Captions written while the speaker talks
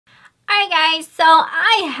Hi guys, so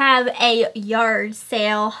I have a yard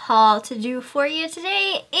sale haul to do for you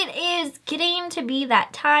today. It is getting to be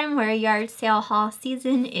that time where yard sale haul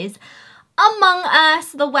season is among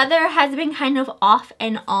us. The weather has been kind of off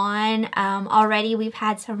and on. Already we've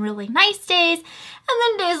had some really nice days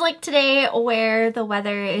and then days like today where the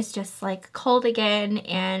weather is just like cold again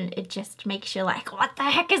and it just makes you like, what the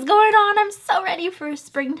heck is going on? I'm so ready for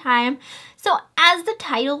springtime. So as the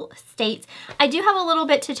title states, I do have a little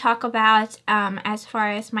bit to talk about as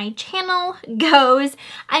far as my channel goes.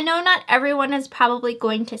 I know not everyone is probably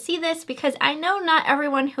going to see this because I know not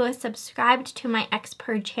everyone who is subscribed to my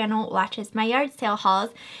xpurr channel watches my yard sale hauls.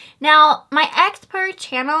 Now, my xpurr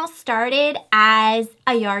channel started as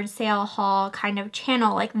a yard sale haul kind of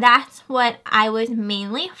channel. Like that's what I was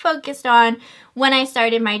mainly focused on when I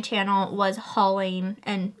started my channel, was hauling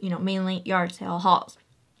and, you know, mainly yard sale hauls.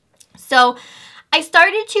 So I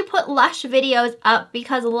started to put Lush videos up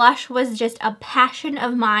because Lush was just a passion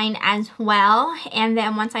of mine as well. And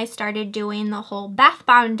then once I started doing the whole bath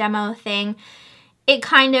bomb demo thing, it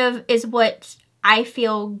kind of is what I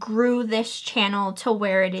feel grew this channel to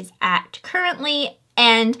where it is at currently.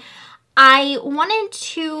 And I wanted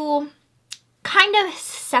to kind of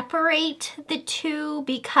separate the two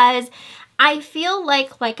because I feel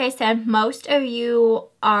like I said, most of you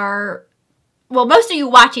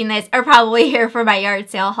watching this are probably here for my yard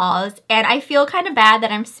sale hauls, and I feel kind of bad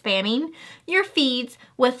that I'm spamming your feeds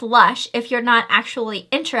with Lush if you're not actually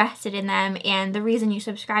interested in them, and the reason you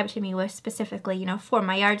subscribed to me was specifically, you know, for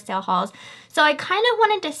my yard sale hauls. So I kind of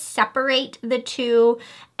wanted to separate the two,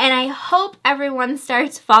 and I hope everyone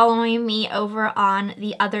starts following me over on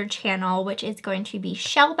the other channel, which is going to be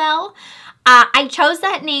Shellbell. I chose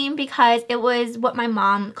that name because it was what my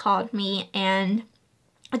mom called me, and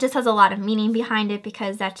it just has a lot of meaning behind it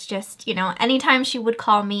because that's just, you know, anytime she would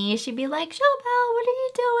call me, she'd be like, Shellbell, what are you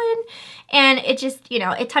doing? And it just, you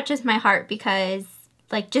know, it touches my heart because,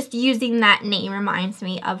 like, just using that name reminds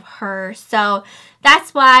me of her. So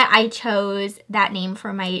that's why I chose that name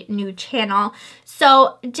for my new channel.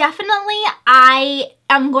 So definitely I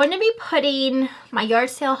am going to be putting my yard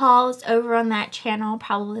sale hauls over on that channel,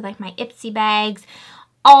 probably like my IPSY bags,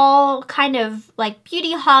 all kind of like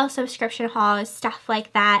beauty hauls, subscription hauls, stuff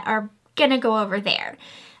like that are gonna go over there.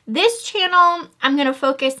 This channel, I'm gonna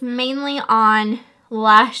focus mainly on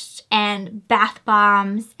Lush and bath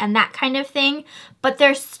bombs and that kind of thing, but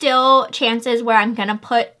there's still chances where I'm gonna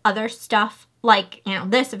put other stuff like, you know,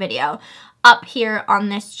 this video up here on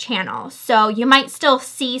this channel. So you might still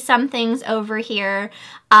see some things over here,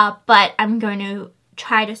 but I'm going to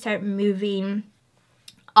try to start moving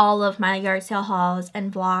all of my yard sale hauls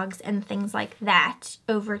and vlogs and things like that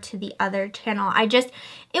over to the other channel. It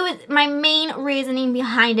was my main reasoning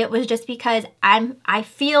behind it was just because I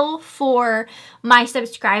feel for my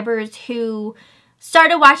subscribers who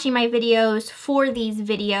started watching my videos for these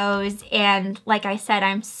videos, and like I said,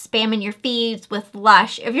 I'm spamming your feeds with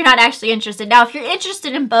Lush if you're not actually interested. Now, if you're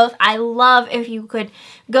interested in both, I love if you could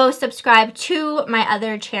go subscribe to my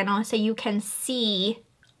other channel so you can see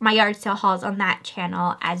my yard sale hauls on that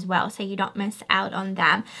channel as well, so you don't miss out on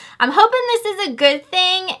them. I'm hoping this is a good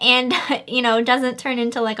thing and, you know, doesn't turn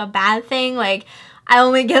into like a bad thing. Like I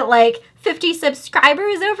only get like 50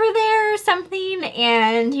 subscribers over there or something,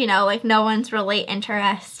 and, you know, like no one's really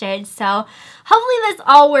interested. So hopefully this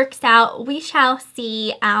all works out. We shall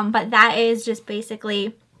see. But that is just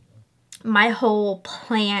basically my whole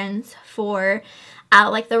plans for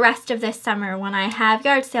like the rest of this summer. When I have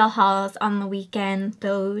yard sale hauls on the weekend,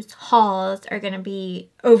 those hauls are going to be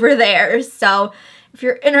over there. So if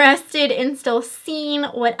you're interested in still seeing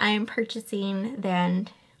what I'm purchasing, then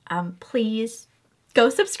please go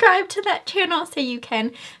subscribe to that channel so you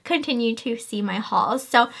can continue to see my hauls.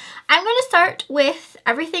 So I'm going to start with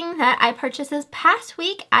everything that I purchased this past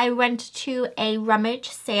week. I went to a rummage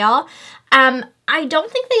sale. I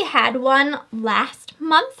don't think they had one last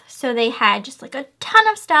month, so they had just like a ton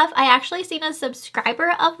of stuff. I actually seen a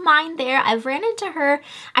subscriber of mine there. I've ran into her.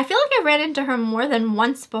 I feel like I ran into her more than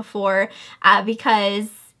once before because,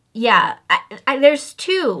 yeah, there's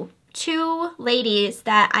two ladies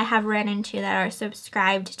that I have ran into that are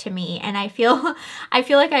subscribed to me, and I feel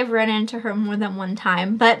like I've run into her more than one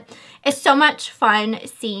time. But it's so much fun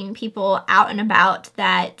seeing people out and about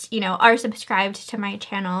that, you know, are subscribed to my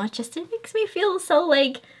channel. It makes me feel so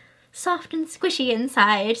like soft and squishy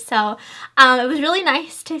inside. So it was really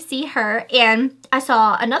nice to see her, and I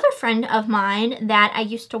saw another friend of mine that I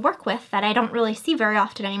used to work with that I don't really see very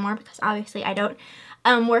often anymore because obviously I don't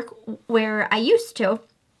work where I used to.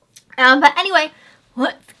 But anyway,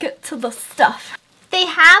 let's get to the stuff. They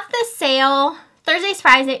have the sale Thursdays,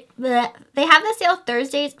 Fridays, bleh. They have the sale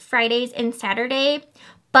Thursdays, Fridays, and Saturday,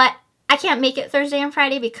 but I can't make it Thursday and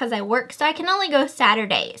Friday because I work, so I can only go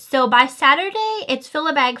Saturday. So by Saturday, it's fill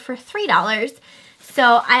a bag for $3.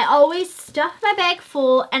 So I always stuff my bag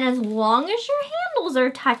full, and as long as your handles are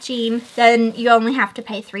touching, then you only have to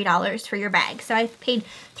pay $3 for your bag. So I paid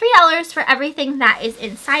 $3 for everything that is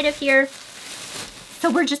inside of here. So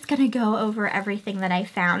we're just gonna go over everything that I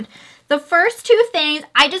found. The first two things,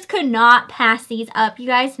 I just could not pass these up. You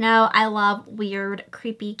guys know I love weird,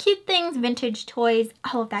 creepy, cute things, vintage toys,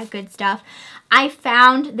 all of that good stuff. I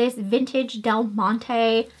found this vintage Del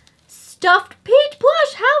Monte stuffed peach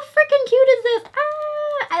plush. How freaking cute is this?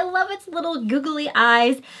 Ah, I love its little googly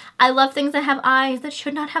eyes. I love things that have eyes that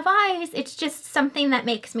should not have eyes. It's just something that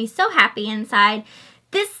makes me so happy inside.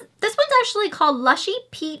 This one's actually called Lushy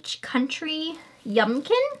Peach Country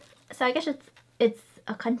Yumkin. So I guess it's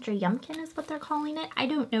a country yumkin is what they're calling it. I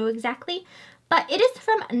don't know exactly, but it is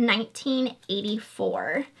from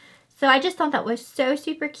 1984. So I just thought that was so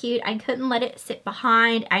super cute. I couldn't let it sit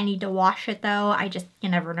behind. I need to wash it though. You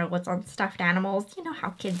never know what's on stuffed animals. You know how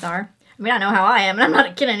kids are. I mean, I know how I am, and I'm not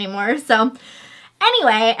a kid anymore. So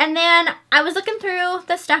anyway, and then I was looking through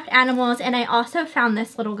the stuffed animals, and I also found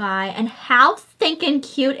this little guy. And how stinking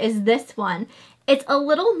cute is this one? It's a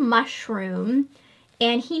little mushroom,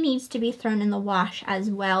 and he needs to be thrown in the wash as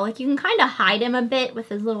well. Like, you can kind of hide him a bit with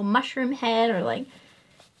his little mushroom head, or like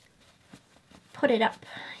put it up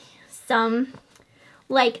some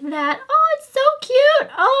like that. Oh, it's so cute.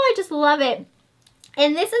 Oh, I just love it.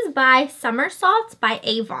 And this is by Somersaults by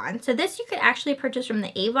Avon. So this you could actually purchase from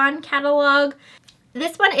the Avon catalog.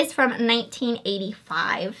 This one is from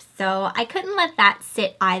 1985. So I couldn't let that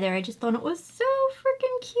sit either. I just thought it was so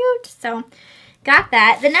freaking cute. So got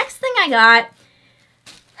that. The next thing I got,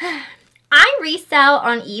 I resell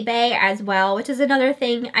on eBay as well, which is another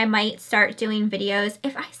thing I might start doing videos.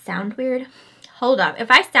 If I sound weird, hold up. If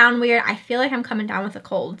I sound weird, I feel like I'm coming down with a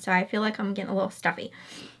cold, so I feel like I'm getting a little stuffy.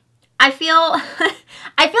 I feel like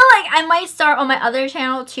I might start on my other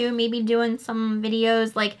channel too, maybe doing some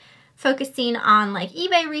videos like focusing on like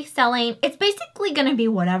eBay reselling. It's basically going to be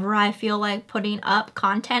whatever I feel like putting up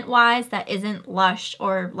content-wise that isn't Lush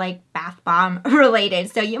or like bath bomb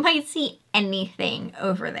related. So you might see anything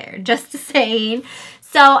over there, just saying.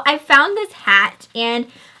 So I found this hat, and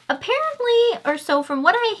apparently, or so from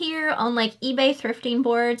what I hear on like eBay thrifting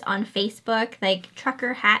boards on Facebook, like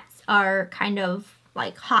trucker hats are kind of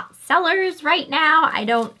like hot sellers right now. I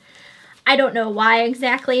don't know why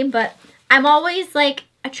exactly, but I'm always like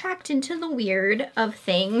attracted to the weird of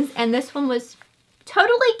things, and this one was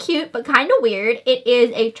totally cute but kind of weird. It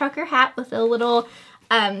is a trucker hat with a little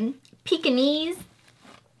Pekingese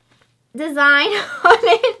design on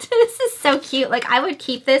it. This is so cute. Like, I would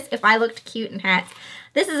keep this if I looked cute in hats.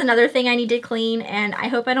 This is another thing I need to clean, and I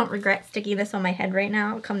hope I don't regret sticking this on my head right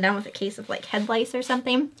now. I'll come down with a case of like head lice or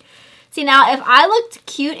something. See, now if I looked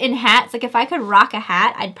cute in hats, like if I could rock a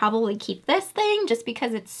hat, I'd probably keep this thing just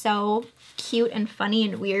because it's so cute and funny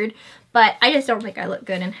and weird. But I just don't think I look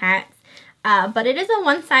good in hats. But it is a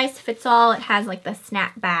one-size-fits-all. It has like the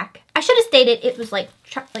snapback. I should have stated it was like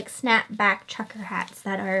snapback trucker hats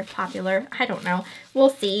that are popular. I don't know. We'll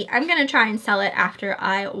see. I'm going to try and sell it after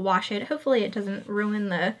I wash it. Hopefully it doesn't ruin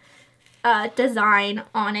the design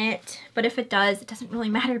on it, but if it does, it doesn't really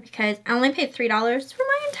matter because I only paid $3 for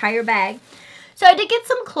my entire bag. So I did get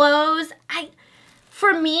some clothes.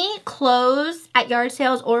 For me, clothes at yard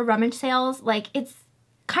sales or rummage sales, like, it's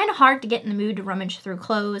kind of hard to get in the mood to rummage through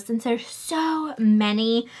clothes since there's so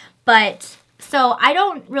many. But so I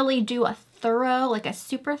don't really do a thorough, like a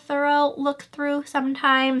super thorough look through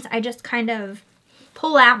sometimes. I just kind of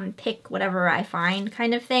pull out and pick whatever I find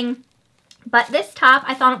kind of thing. But this top,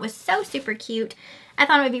 I thought it was so super cute. I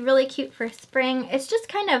thought it would be really cute for spring. It's just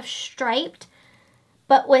kind of striped,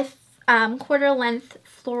 but with quarter length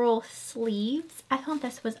floral sleeves. I thought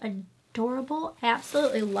this was adorable. I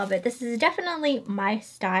absolutely love it. This is definitely my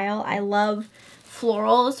style. I love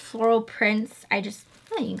florals, floral prints. You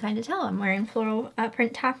can kind of tell I'm wearing floral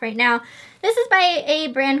print top right now. This is by a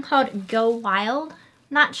brand called Go Wild.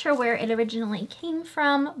 Not sure where it originally came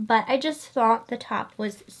from, but I just thought the top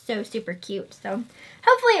was so super cute. So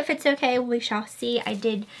hopefully it fits okay. We shall see. I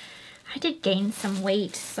did gain some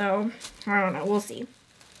weight, so I don't know. We'll see.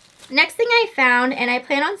 Next thing I found, and I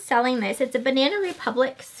plan on selling this, it's a Banana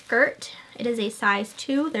Republic skirt. It is a size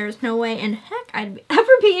 2. There's no way in heck I'd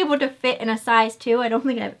ever be able to fit in a size 2. I don't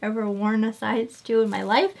think I've ever worn a size 2 in my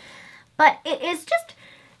life. But it is just,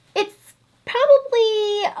 it's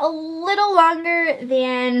probably a little longer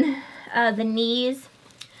than the knees.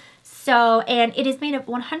 So, and it is made of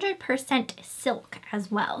 100% silk as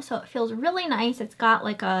well. So it feels really nice. It's got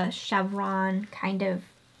like a chevron kind of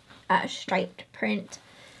striped print.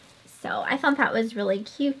 So I thought that was really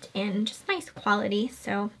cute and just nice quality.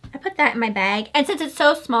 So I put that in my bag. And since it's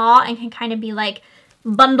so small and can kind of be like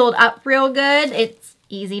bundled up real good, it's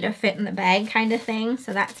easy to fit in the bag kind of thing.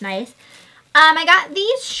 So that's nice. I got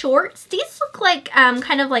these shorts. These look like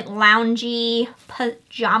kind of like loungy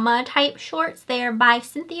pajama type shorts. They're by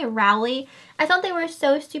Cynthia Rowley. I thought they were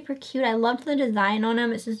so super cute. I loved the design on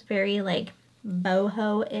them. It's just very like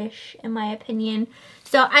boho-ish in my opinion.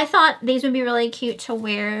 So I thought these would be really cute to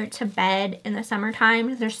wear to bed in the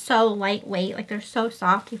summertime. They're so lightweight, like they're so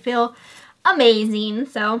soft. You feel amazing.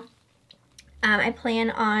 So I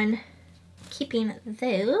plan on keeping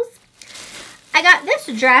those. I got this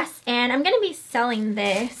dress and I'm going to be selling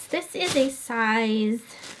this. This is a size,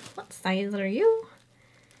 what size are you?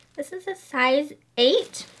 This is a size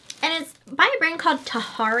 8 and it's by a brand called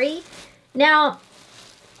Tahari. Now,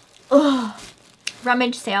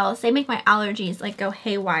 rummage sales, they make my allergies like go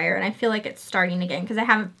haywire and I feel like it's starting again because I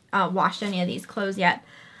haven't washed any of these clothes yet.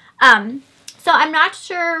 So I'm not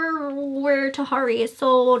sure where Tahari is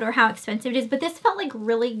sold or how expensive it is, but this felt like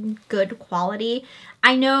really good quality.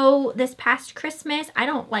 I know this past Christmas, I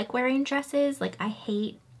don't like wearing dresses. Like I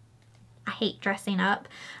hate dressing up.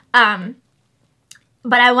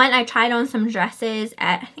 But I tried on some dresses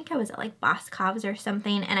at, I think I was at like Boscov's or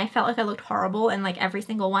something, and I felt like I looked horrible in like every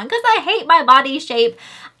single one because I hate my body shape.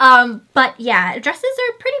 But yeah, dresses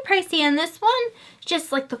are pretty pricey, and this one,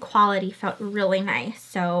 just like the quality felt really nice.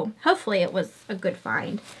 So hopefully it was a good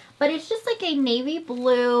find. But it's just like a navy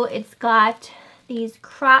blue. It's got these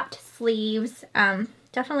cropped sleeves.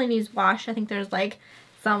 Definitely needs wash. I think there's like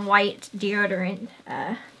some white deodorant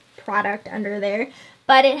product under there.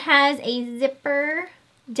 But it has a zipper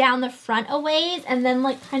down the front a ways and then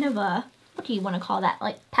like kind of a, what do you want to call that?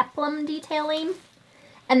 Like peplum detailing.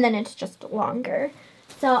 And then it's just longer.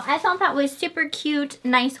 So I thought that was super cute,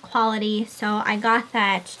 nice quality. So I got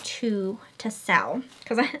that to sell.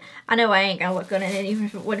 Because I know I ain't going to look good in it even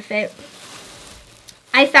if it would fit.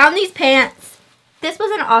 I found these pants. This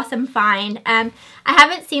was an awesome find. I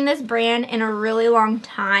haven't seen this brand in a really long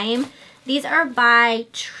time. These are by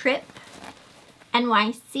Trip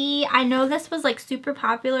NYC. I know this was like super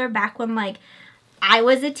popular back when like I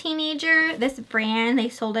was a teenager. This brand, they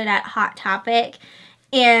sold it at Hot Topic.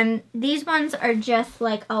 And these ones are just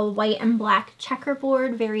like a white and black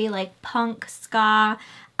checkerboard, very like punk ska.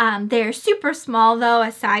 They're super small though,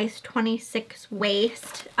 a size 26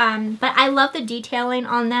 waist. But I love the detailing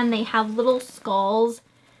on them. They have little skulls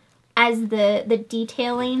as the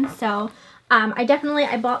detailing. So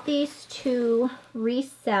I bought these to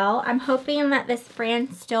resell. I'm hoping that this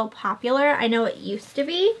brand's still popular. I know it used to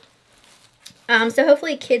be. So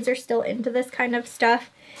hopefully kids are still into this kind of stuff.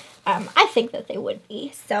 I think that they would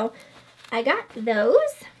be. So I got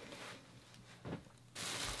those.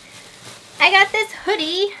 I got this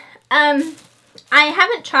hoodie. I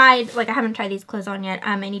haven't tried these clothes on yet.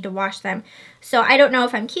 I need to wash them. So I don't know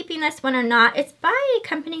if I'm keeping this one or not. It's by a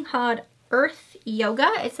company called Earth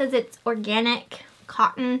Yoga. It says it's organic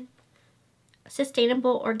cotton,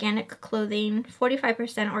 sustainable organic clothing,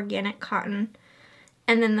 45% organic cotton,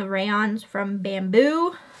 and then the rayons from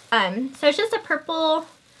bamboo. So it's just a purple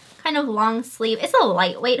kind of long sleeve. It's a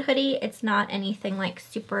lightweight hoodie. It's not anything like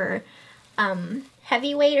super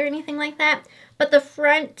heavyweight or anything like that. But the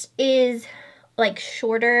front is like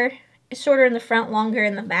shorter. It's shorter in the front, longer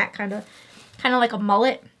in the back, kind of like a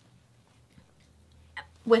mullet.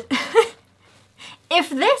 With if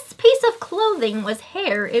this piece of clothing was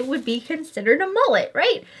hair, it would be considered a mullet,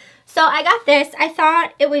 right? So I got this. I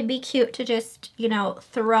thought it would be cute to just, you know,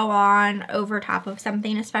 throw on over top of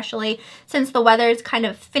something, especially since the weather is kind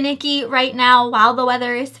of finicky right now. While the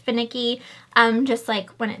weather is finicky, just like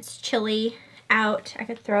when it's chilly out, I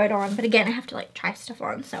could throw it on. But again, I have to like try stuff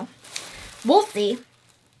on, so we'll see.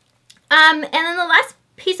 And then the last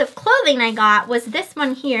piece of clothing I got was this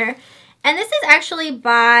one here. And this is actually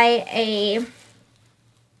by a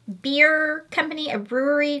beer company, a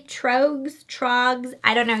brewery, Trogs.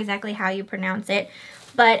 I don't know exactly how you pronounce it,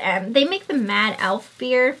 but they make the Mad Elf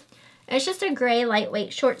beer. It's just a gray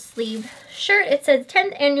lightweight short sleeve shirt. It says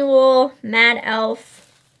 10th annual Mad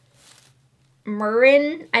Elf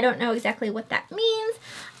Marin. I don't know exactly what that means.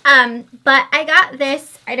 But I got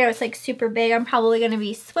this. I know it's like super big. I'm probably going to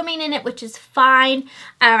be swimming in it, which is fine.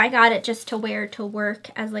 I got it just to wear to work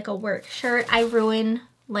as like a work shirt. I ruin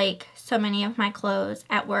like so many of my clothes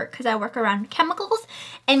at work because I work around chemicals,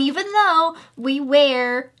 and even though we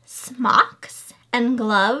wear smocks and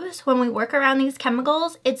gloves when we work around these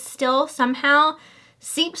chemicals, it still somehow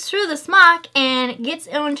seeps through the smock and gets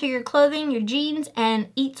into your clothing, your jeans, and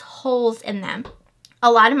eats holes in them.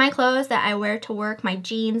 A lot of my clothes that I wear to work, my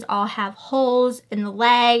jeans all have holes in the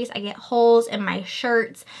legs. I get holes in my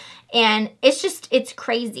shirts. And it's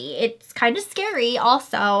crazy. It's kind of scary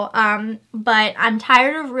also. But I'm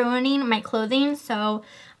tired of ruining my clothing. So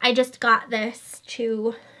I just got this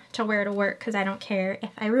to wear to work because I don't care if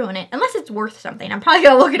I ruin it. Unless it's worth something. I'm probably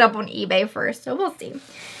going to look it up on eBay first. So we'll see.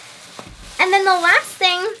 And then the last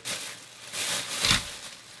thing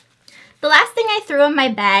I threw in my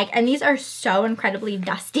bag, and these are so incredibly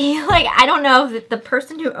dusty. Like, I don't know if the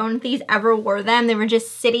person who owned these ever wore them. They were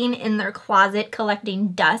just sitting in their closet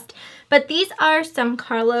collecting dust. But these are some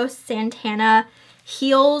Carlos Santana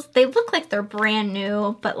heels. They look like they're brand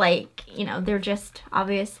new, but like, you know, they're just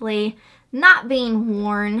obviously not being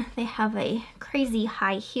worn. They have a crazy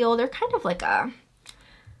high heel. They're kind of like a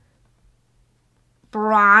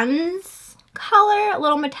bronze color, a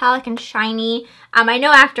little metallic and shiny. I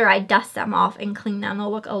know after I dust them off and clean them,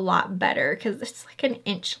 they'll look a lot better because it's like an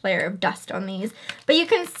inch layer of dust on these. But you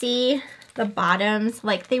can see the bottoms,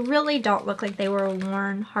 like they really don't look like they were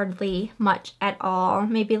worn hardly much at all.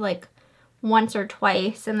 Maybe like once or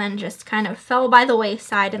twice, and then just kind of fell by the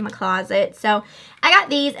wayside in the closet. So I got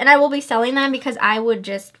these, and I will be selling them because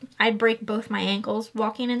I'd break both my ankles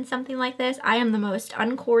walking in something like this. I am the most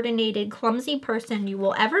uncoordinated, clumsy person you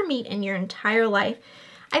will ever meet in your entire life.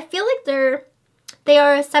 I feel like they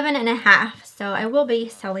are a 7.5, so I will be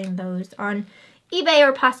selling those on eBay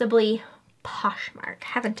or possibly Poshmark.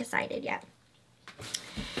 Haven't decided yet.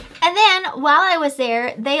 And then while I was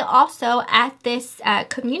there, they also at this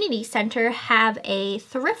community center have a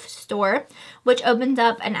thrift store, which opens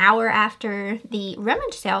up an hour after the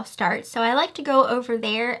rummage sale starts. So I like to go over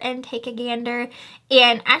there and take a gander.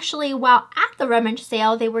 And actually, while at the rummage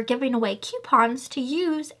sale, they were giving away coupons to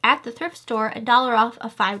use at the thrift store, $1 off a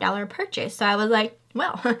 $5 purchase. So I was like,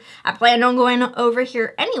 well, I plan on going over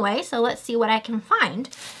here anyway, so let's see what I can find.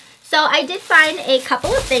 So I did find a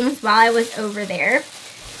couple of things while I was over there.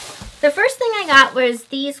 The first thing I got was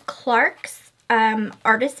these Clark's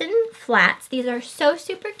Artisan Flats. These are so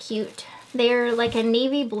super cute. They're like a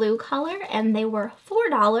navy blue color, and they were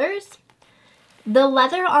 $4. The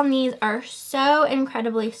leather on these are so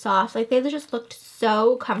incredibly soft. Like, they just looked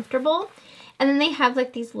so comfortable. And then they have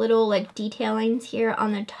like these little like detailings here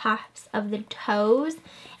on the tops of the toes.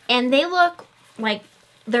 And they look like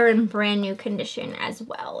they're in brand new condition as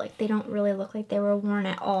well. Like, they don't really look like they were worn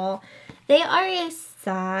at all. They are a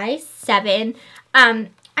size 7. I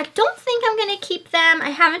don't think I'm going to keep them.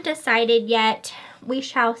 I haven't decided yet. We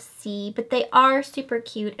shall see. But they are super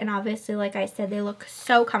cute. And obviously, like I said, they look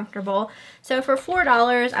so comfortable. So for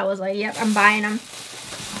 $4, I was like, yep, I'm buying them.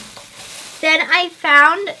 Then I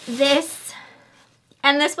found this.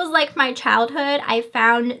 And this was like my childhood. I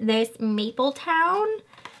found this Mapletown.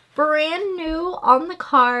 Brand new on the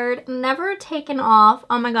card, never taken off.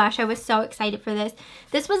 Oh my gosh, I was so excited for this.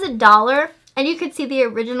 This was $1, and you could see the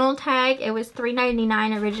original tag. It was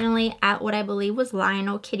 $3.99 originally at what I believe was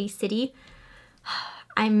Lionel Kitty City.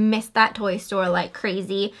 I missed that toy store like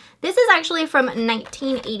crazy. This is actually from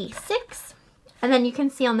 1986. And then you can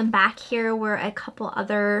see on the back here were a couple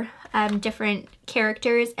other different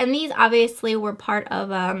characters. And these obviously were part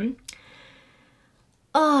of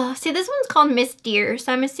oh, see, this one's called Miss Deer,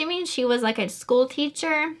 so I'm assuming she was like a school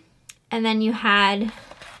teacher, and then you had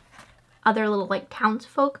other little like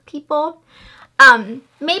townsfolk people.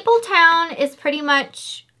 Mapletown is pretty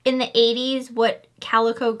much in the 80s what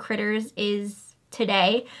Calico Critters is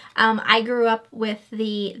today. I grew up with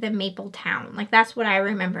the Mapletown, like that's what I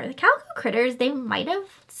remember. The Calico Critters, they might have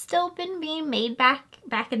still been being made back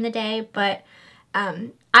in the day, but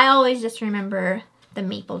I always just remember the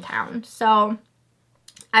Mapletown. So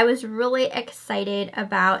I was really excited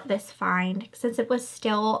about this find since it was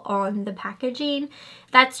still on the packaging.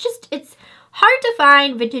 It's hard to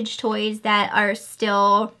find vintage toys that are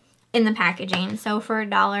still in the packaging. So for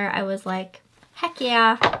 $1, I was like, heck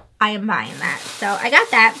yeah, I am buying that. So I got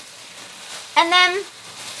that. And then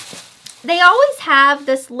they always have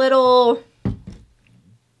this little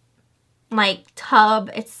like tub.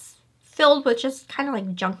 It's filled with just kind of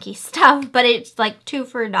like junky stuff, but it's like 2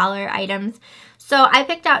 for $1 items. So I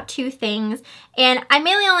picked out 2 things, and I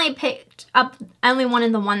mainly only picked up, I only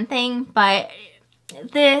wanted the one thing, but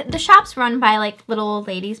the shop's run by like little old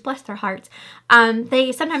ladies, bless their hearts.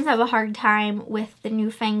 They sometimes have a hard time with the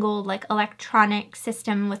newfangled like electronic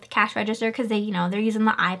system with the cash register because they, you know, they're using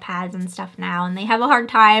the iPads and stuff now, and they have a hard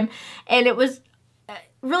time. And it was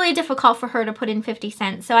really difficult for her to put in 50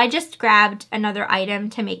 cents. So I just grabbed another item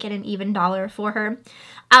to make it an even dollar for her.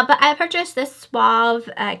 But I purchased this Suave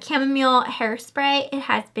chamomile hairspray. It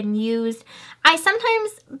has been used. I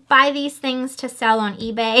sometimes buy these things to sell on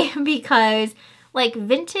eBay because like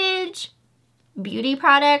vintage beauty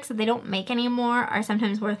products that they don't make anymore are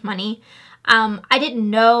sometimes worth money. I didn't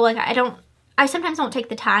know, like I sometimes don't take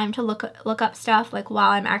the time to look up stuff like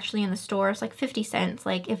while I'm actually in the store. It's like 50 cents.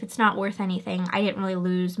 Like if it's not worth anything, I didn't really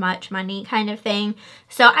lose much money kind of thing.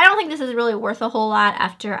 So I don't think this is really worth a whole lot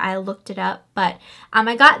after I looked it up. But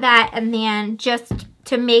I got that, and then just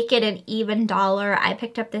to make it an even dollar, I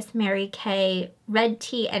picked up this Mary Kay Red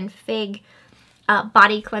Tea and Fig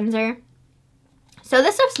body cleanser. So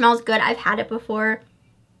this stuff smells good. I've had it before.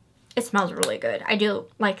 It smells really good. I do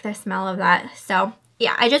like the smell of that. So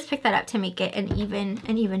yeah, I just picked that up to make it an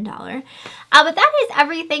even dollar. But that is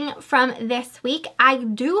everything from this week. I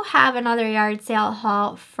do have another yard sale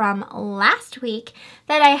haul from last week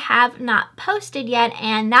that I have not posted yet,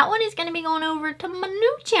 and that one is going to be going over to my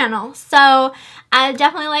new channel. So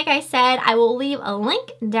definitely, like I said, I will leave a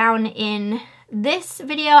link down in this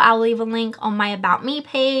video. I'll leave a link on my About Me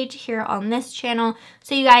page here on this channel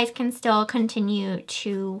so you guys can still continue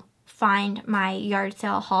to find my yard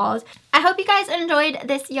sale hauls. I hope you guys enjoyed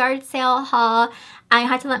this yard sale haul. I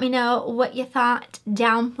had to let me know what you thought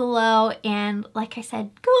down below, and like I said,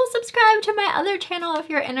 go subscribe to my other channel if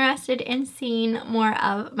you're interested in seeing more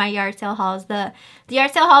of my yard sale hauls. The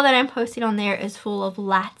yard sale haul that I'm posting on there is full of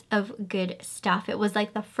lots of good stuff. It was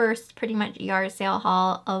like the first pretty much yard sale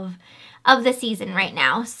haul of the season right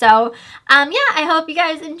now. So yeah, I hope you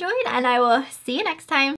guys enjoyed, and I will see you next time.